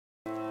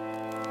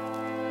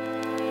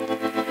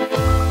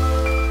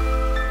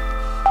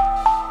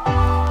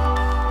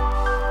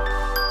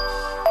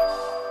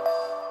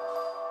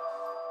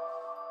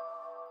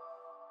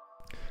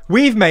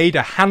We've made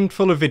a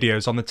handful of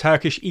videos on the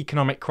Turkish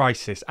economic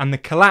crisis and the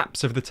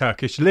collapse of the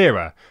Turkish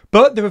lira,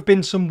 but there have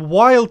been some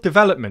wild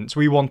developments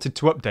we wanted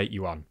to update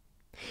you on.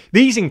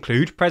 These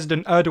include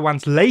President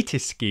Erdogan's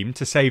latest scheme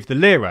to save the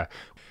lira,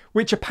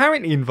 which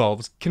apparently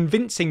involves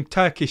convincing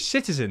Turkish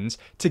citizens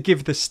to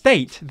give the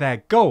state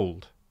their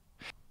gold.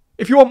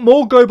 If you want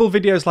more global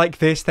videos like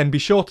this, then be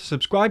sure to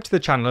subscribe to the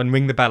channel and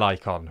ring the bell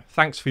icon.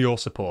 Thanks for your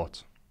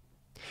support.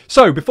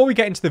 So, before we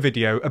get into the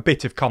video, a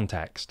bit of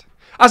context.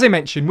 As I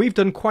mentioned, we've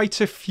done quite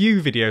a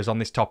few videos on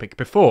this topic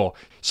before,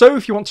 so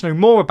if you want to know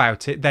more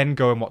about it, then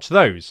go and watch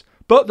those.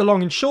 But the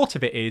long and short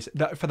of it is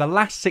that for the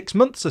last 6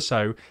 months or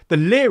so, the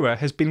lira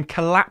has been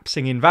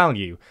collapsing in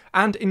value,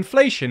 and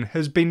inflation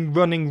has been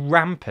running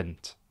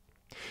rampant.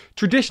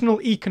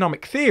 Traditional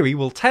economic theory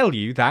will tell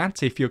you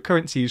that if your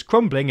currency is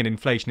crumbling and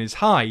inflation is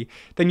high,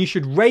 then you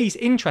should raise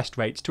interest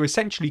rates to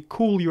essentially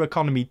cool your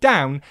economy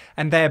down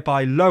and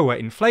thereby lower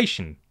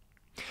inflation.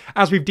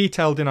 As we've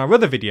detailed in our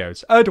other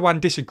videos,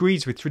 Erdogan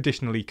disagrees with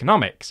traditional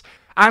economics,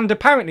 and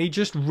apparently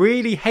just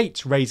really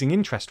hates raising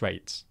interest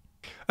rates.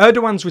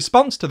 Erdogan's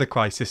response to the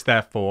crisis,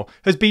 therefore,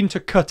 has been to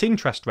cut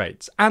interest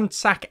rates and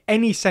sack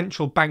any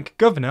central bank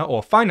governor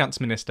or finance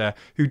minister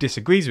who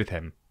disagrees with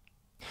him.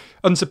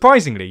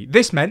 Unsurprisingly,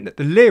 this meant that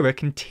the lira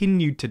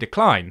continued to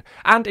decline,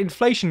 and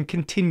inflation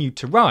continued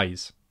to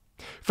rise.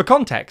 For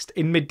context,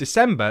 in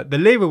mid-December, the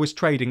lira was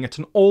trading at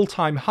an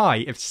all-time high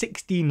of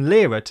 16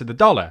 lira to the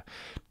dollar,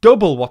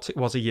 double what it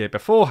was a year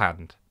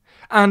beforehand,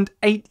 and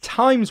 8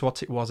 times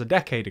what it was a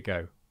decade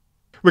ago.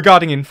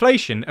 Regarding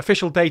inflation,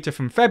 official data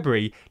from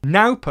February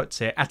now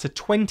puts it at a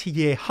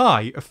 20-year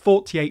high of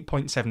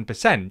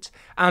 48.7%,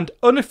 and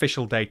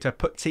unofficial data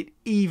puts it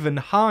even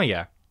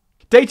higher.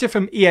 Data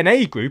from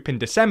ENA Group in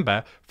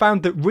December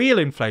found that real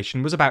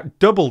inflation was about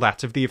double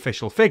that of the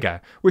official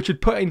figure, which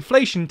would put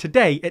inflation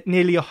today at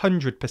nearly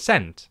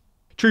 100%.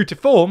 True to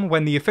form,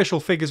 when the official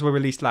figures were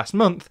released last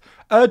month,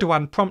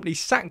 Erdogan promptly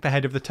sacked the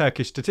head of the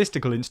Turkish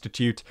Statistical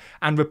Institute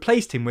and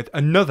replaced him with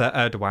another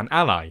Erdogan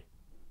ally.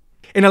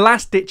 In a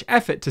last-ditch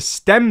effort to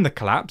stem the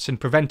collapse and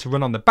prevent a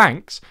run on the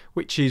banks,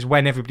 which is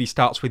when everybody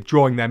starts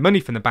withdrawing their money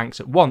from the banks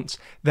at once,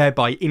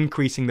 thereby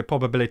increasing the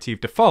probability of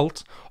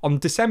default, on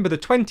December the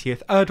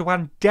 20th,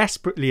 Erdogan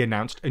desperately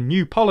announced a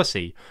new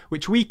policy,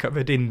 which we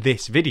covered in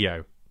this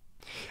video.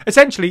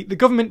 Essentially, the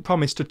government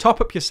promised to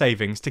top up your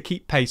savings to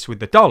keep pace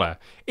with the dollar,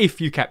 if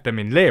you kept them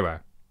in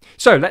lira.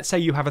 So let's say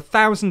you have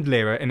 1,000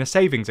 lira in a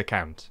savings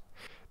account.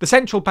 The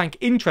central bank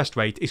interest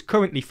rate is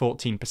currently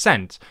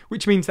 14%,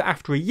 which means that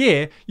after a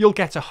year, you'll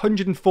get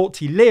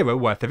 140 lira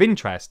worth of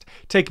interest,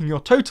 taking your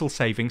total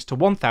savings to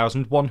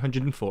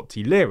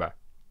 1,140 lira.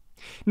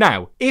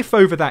 Now, if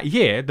over that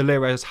year the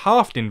lira has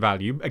halved in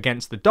value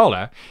against the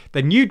dollar,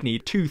 then you'd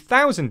need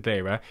 2,000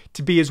 lira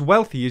to be as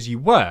wealthy as you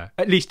were,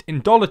 at least in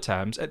dollar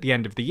terms, at the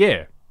end of the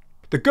year.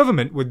 The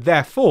government would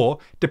therefore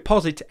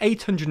deposit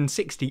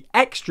 860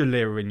 extra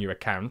lira in your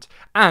account,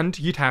 and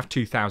you'd have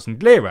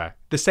 2,000 lira,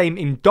 the same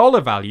in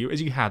dollar value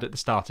as you had at the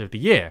start of the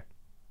year.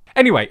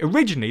 Anyway,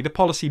 originally the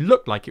policy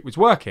looked like it was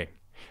working.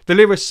 The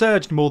lira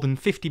surged more than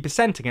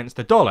 50% against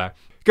the dollar,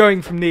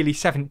 going from nearly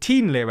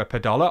 17 lira per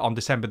dollar on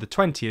December the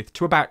 20th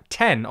to about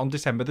 10 on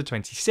December the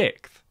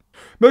 26th.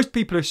 Most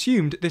people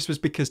assumed this was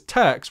because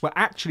Turks were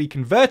actually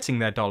converting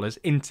their dollars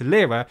into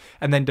lira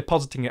and then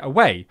depositing it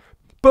away.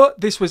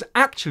 But this was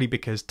actually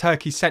because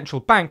Turkey's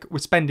central bank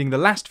was spending the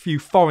last few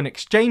foreign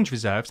exchange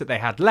reserves that they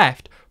had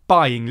left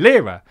buying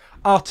lira,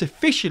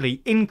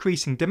 artificially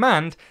increasing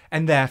demand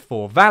and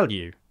therefore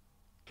value.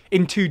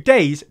 In 2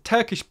 days,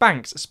 Turkish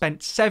banks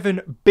spent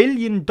 $7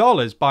 billion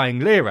buying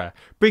lira,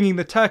 bringing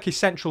the Turkish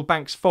central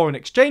bank's foreign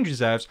exchange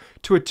reserves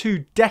to a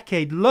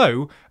 2-decade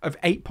low of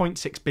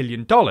 $8.6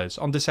 billion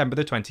on December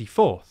the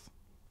 24th.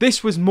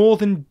 This was more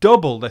than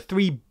double the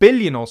 $3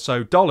 billion or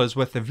so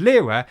worth of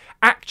lira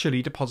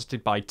actually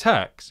deposited by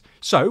Turks.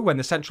 So, when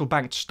the central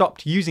bank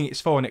stopped using its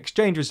foreign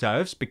exchange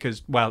reserves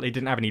because, well, it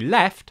didn't have any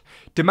left,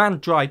 demand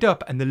dried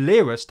up and the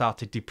lira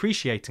started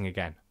depreciating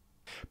again.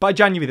 By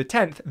January the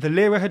 10th, the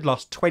lira had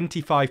lost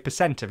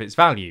 25% of its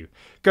value,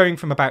 going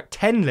from about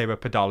 10 lira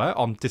per dollar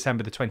on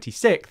December the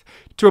 26th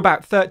to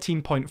about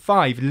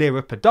 13.5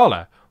 lira per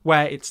dollar,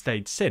 where it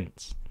stayed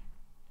since.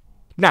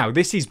 Now,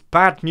 this is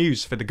bad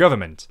news for the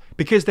government,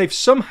 because they've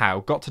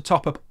somehow got to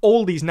top up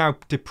all these now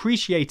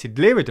depreciated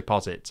lira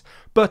deposits,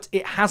 but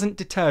it hasn't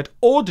deterred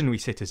ordinary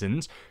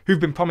citizens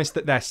who've been promised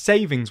that their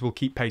savings will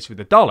keep pace with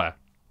the dollar.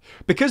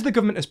 Because the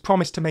government has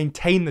promised to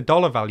maintain the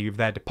dollar value of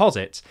their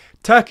deposits,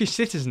 Turkish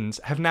citizens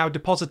have now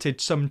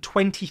deposited some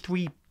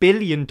 $23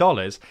 billion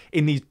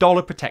in these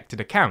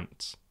dollar-protected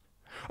accounts.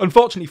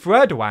 Unfortunately for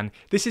Erdogan,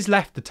 this has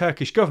left the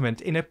Turkish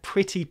government in a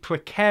pretty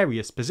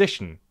precarious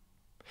position.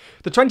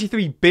 The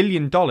 $23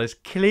 billion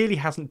clearly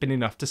hasn't been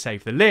enough to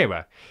save the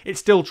lira. It's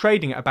still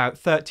trading at about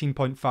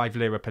 13.5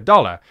 lira per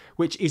dollar,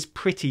 which is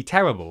pretty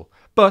terrible.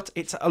 But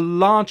it's a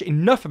large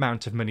enough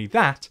amount of money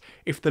that,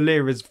 if the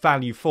lira's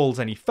value falls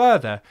any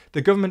further,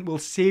 the government will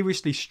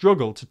seriously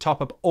struggle to top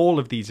up all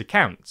of these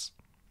accounts.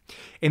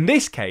 In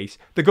this case,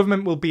 the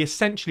government will be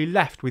essentially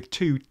left with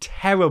 2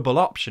 terrible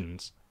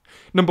options.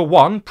 Number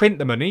 1, print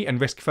the money and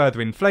risk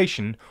further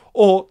inflation,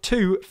 or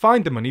 2,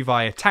 find the money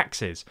via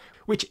taxes,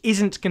 which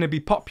isn't going to be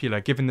popular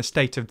given the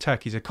state of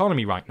Turkey's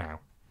economy right now.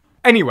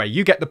 Anyway,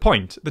 you get the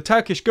point. The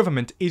Turkish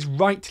government is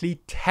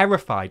rightly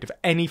terrified of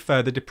any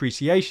further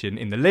depreciation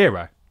in the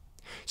lira.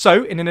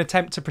 So, in an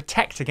attempt to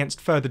protect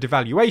against further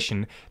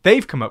devaluation,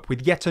 they've come up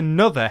with yet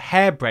another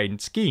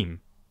harebrained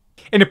scheme.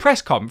 In a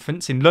press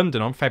conference in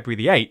London on February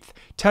the 8th,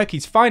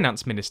 Turkey's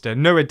finance minister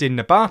Nuruddin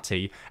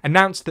Nebati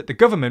announced that the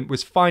government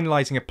was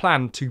finalising a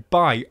plan to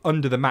buy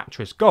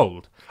under-the-mattress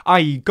gold,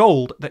 i.e.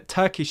 gold that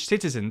Turkish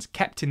citizens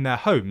kept in their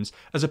homes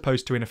as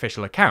opposed to in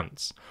official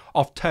accounts,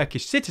 of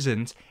Turkish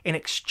citizens in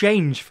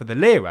exchange for the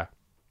lira.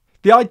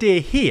 The idea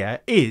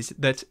here is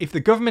that if the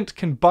government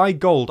can buy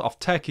gold off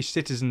Turkish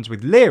citizens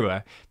with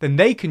lira, then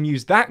they can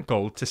use that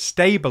gold to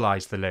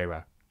stabilise the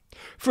lira.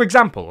 For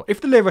example,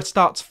 if the lira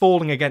starts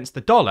falling against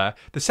the dollar,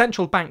 the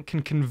central bank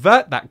can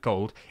convert that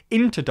gold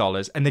into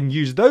dollars and then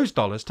use those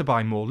dollars to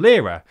buy more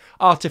lira,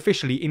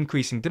 artificially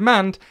increasing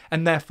demand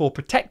and therefore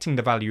protecting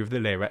the value of the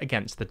lira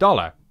against the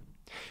dollar.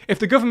 If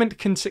the government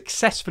can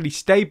successfully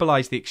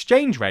stabilise the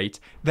exchange rate,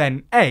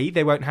 then A,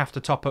 they won't have to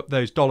top up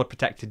those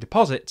dollar-protected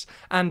deposits,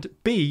 and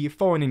B,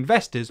 foreign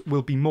investors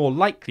will be more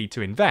likely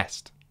to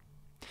invest.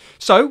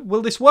 So,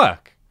 will this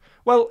work?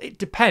 Well, it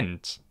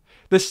depends.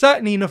 There's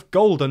certainly enough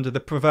gold under the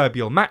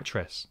proverbial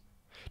mattress.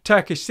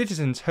 Turkish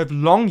citizens have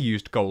long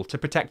used gold to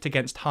protect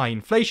against high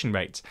inflation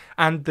rates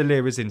and the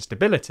lira's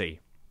instability.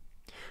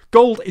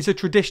 Gold is a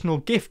traditional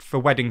gift for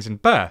weddings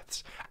and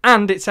births,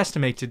 and it's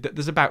estimated that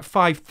there's about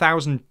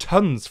 5,000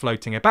 tonnes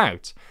floating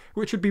about,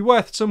 which would be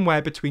worth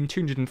somewhere between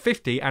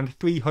 250 and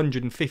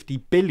 350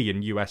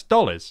 billion US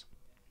dollars.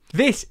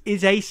 This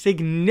is a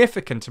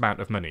significant amount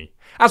of money.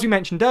 As we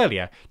mentioned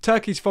earlier,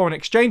 Turkey's foreign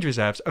exchange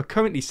reserves are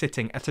currently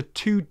sitting at a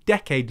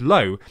 2-decade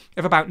low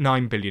of about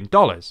 $9 billion,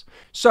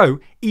 so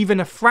even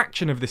a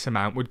fraction of this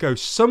amount would go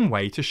some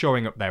way to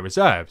shoring up their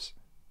reserves.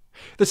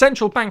 The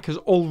central bank has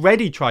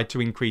already tried to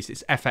increase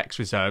its FX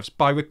reserves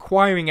by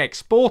requiring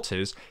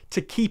exporters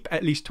to keep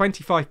at least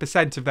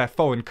 25% of their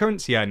foreign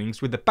currency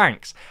earnings with the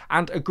banks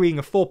and agreeing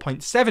a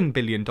 $4.7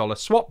 billion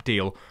swap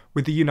deal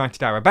with the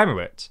United Arab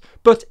Emirates,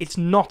 but it's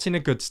not in a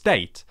good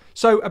state,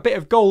 so a bit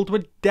of gold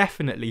would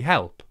definitely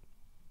help.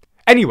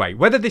 Anyway,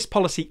 whether this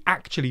policy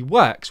actually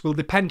works will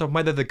depend on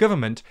whether the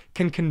government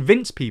can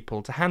convince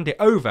people to hand it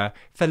over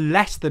for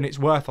less than it's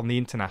worth on the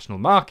international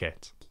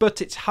market. But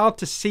it's hard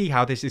to see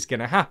how this is going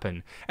to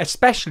happen,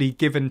 especially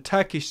given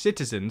Turkish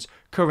citizens'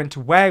 current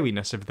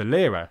wariness of the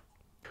lira.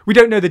 We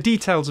don't know the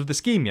details of the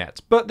scheme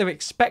yet, but they're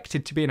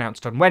expected to be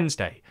announced on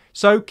Wednesday,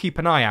 so keep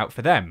an eye out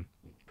for them.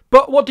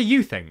 But what do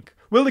you think?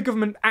 Will the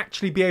government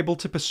actually be able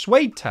to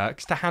persuade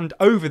Turks to hand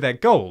over their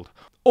gold?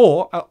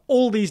 Or are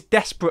all these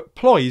desperate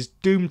ploys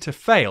doomed to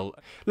fail?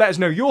 Let us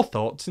know your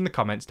thoughts in the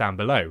comments down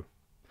below.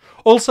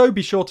 Also,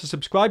 be sure to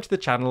subscribe to the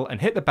channel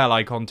and hit the bell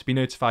icon to be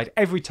notified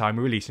every time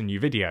we release a new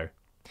video.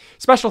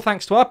 Special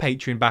thanks to our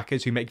Patreon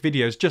backers who make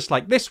videos just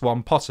like this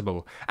one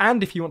possible,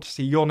 and if you want to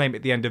see your name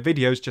at the end of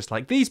videos just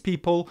like these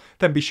people,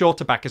 then be sure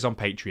to back us on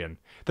Patreon.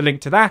 The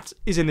link to that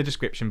is in the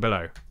description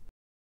below.